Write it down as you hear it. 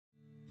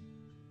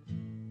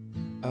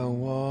I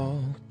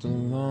walked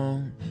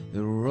along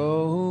the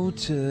road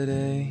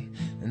today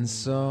and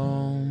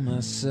saw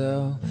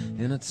myself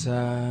in a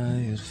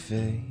tired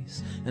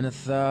face, and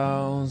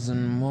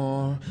 1,000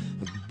 more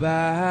looked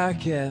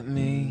back at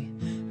me.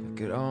 I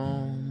could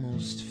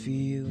almost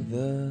feel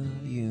the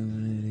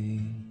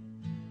unity.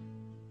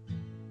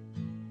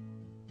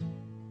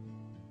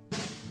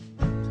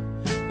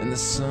 And the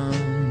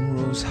sun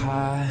rose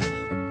high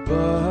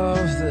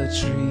above the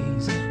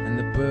trees, and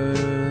the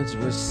birds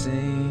were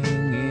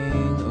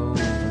singing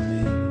over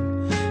me.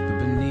 But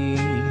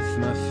beneath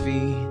my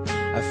feet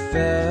I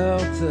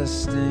felt the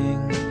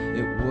sting.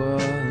 It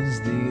was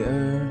the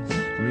earth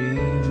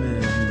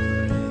remembering.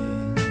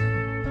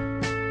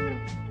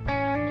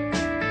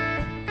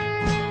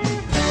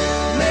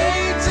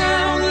 Lay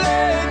down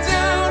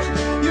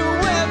your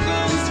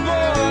weapons,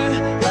 boy.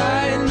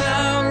 Right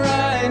now,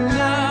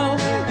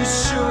 you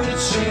should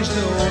have changed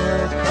the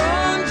world.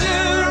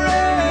 Under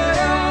it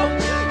all,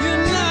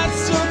 you're not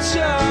so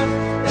tough.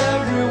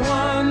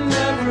 Everyone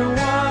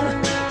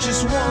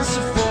just wants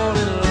to fall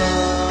in love.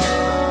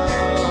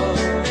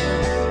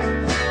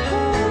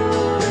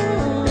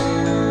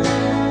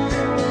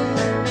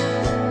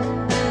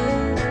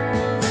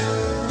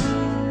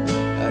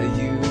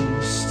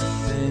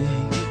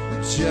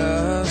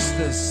 Just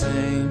the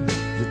same,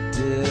 the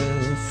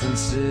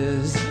difference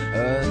is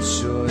a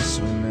choice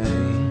we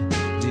made.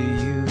 Do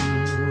you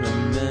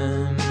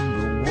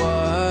remember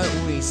what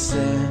we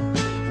said?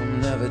 We'll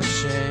never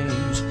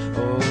change,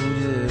 or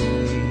did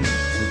we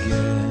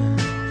forget?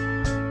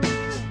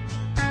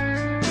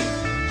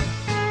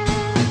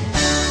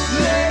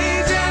 Lay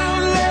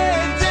down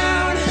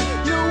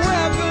your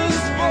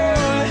weapons,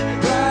 boy.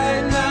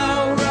 Right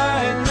now,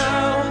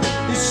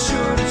 you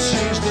should have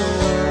changed the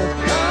world.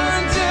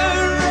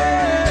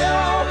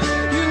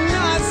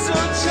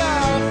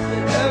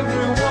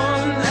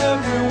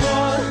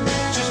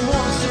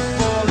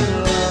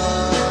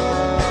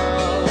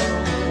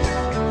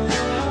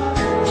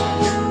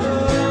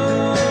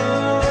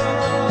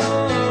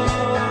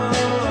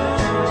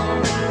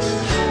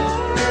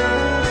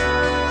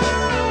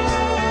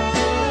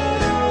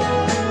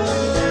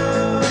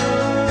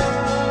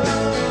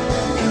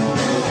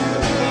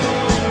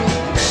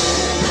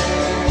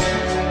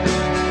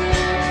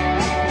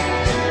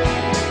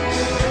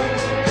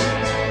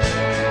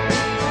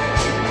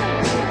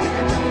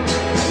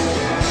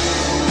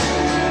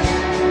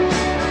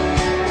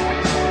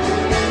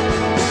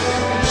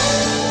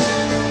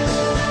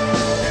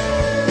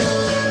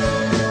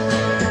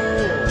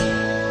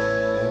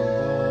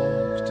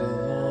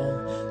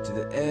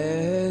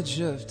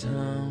 Of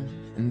town,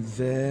 and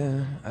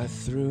there I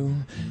threw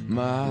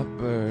my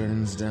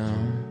burdens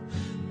down,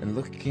 and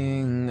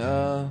looking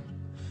up,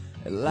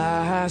 at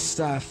last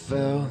I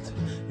felt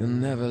you'll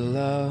never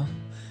love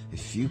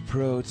if you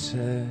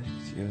protect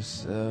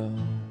yourself.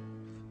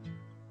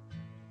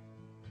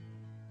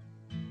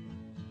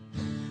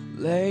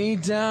 Lay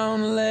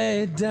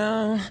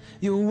down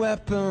your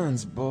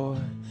weapons, boy.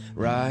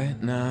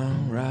 Right now.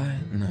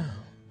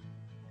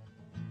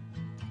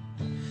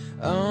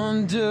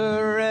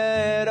 Under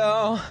it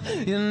all,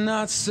 you're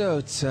not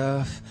so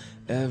tough.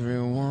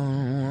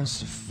 Everyone wants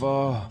to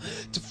fall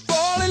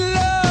in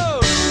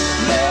love.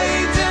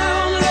 Lay down.